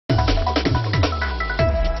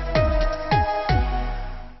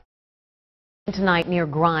Tonight near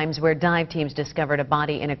Grimes, where dive teams discovered a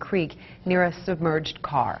body in a creek near a submerged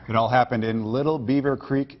car. It all happened in Little Beaver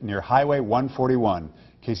Creek near Highway 141.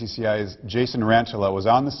 KCCI's Jason Rantala was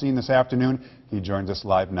on the scene this afternoon. He joins us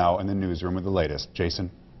live now in the newsroom with the latest. Jason.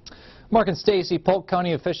 Mark and Stacy, Polk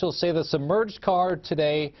County officials say the submerged car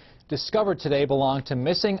discovered today belonged to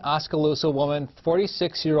missing Oskaloosa woman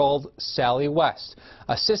 46-year-old Sally West.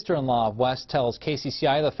 A sister-in-law of West tells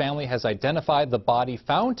KCCI the family has identified the body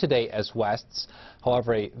found today as West's.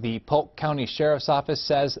 However, the Polk County Sheriff's Office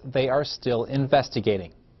says they are still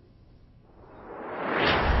investigating.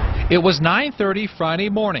 It was 9:30 Friday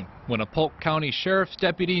morning when a Polk County Sheriff's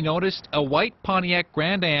deputy noticed a white Pontiac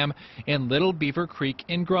Grand Am in Little Beaver Creek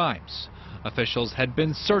in Grimes. Officials had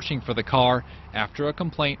been searching for the car after a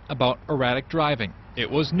complaint about erratic driving. It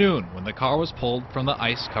was noon when the car was pulled from the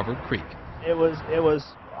ice-covered creek. It was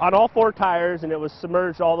on all four tires, and it was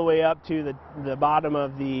submerged all the way up to the bottom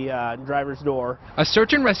of the driver's door. A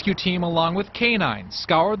search and rescue team along with canines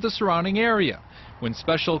scoured the surrounding area when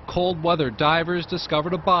special cold weather divers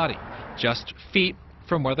discovered a body just feet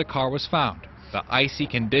from where the car was found. The icy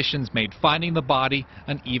conditions made finding the body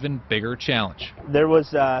an even bigger challenge. There was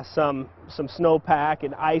some snowpack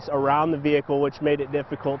and ice around the vehicle, which made it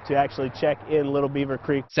difficult to actually check in Little Beaver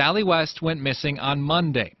Creek. Sally West went missing on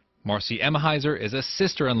Monday. Marcy Emheiser is a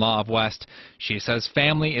sister-in-law of West. She says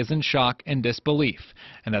family is in shock and disbelief,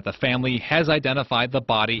 and that the family has identified the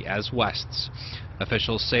body as West's.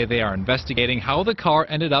 Officials say they are investigating how the car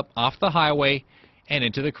ended up off the highway and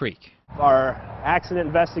into the creek. Our accident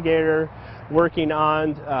investigator working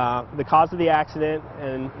on the cause of the accident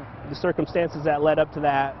and the circumstances that led up to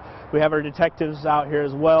that. We have our detectives out here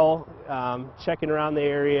as well, checking around the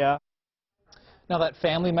area. Now, that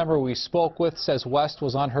family member we spoke with says West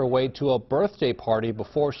was on her way to a birthday party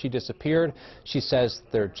before she disappeared. She says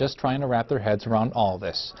they're just trying to wrap their heads around all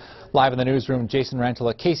this. Live in the newsroom, Jason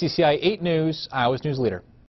Rantala, KCCI 8 News, Iowa's news leader.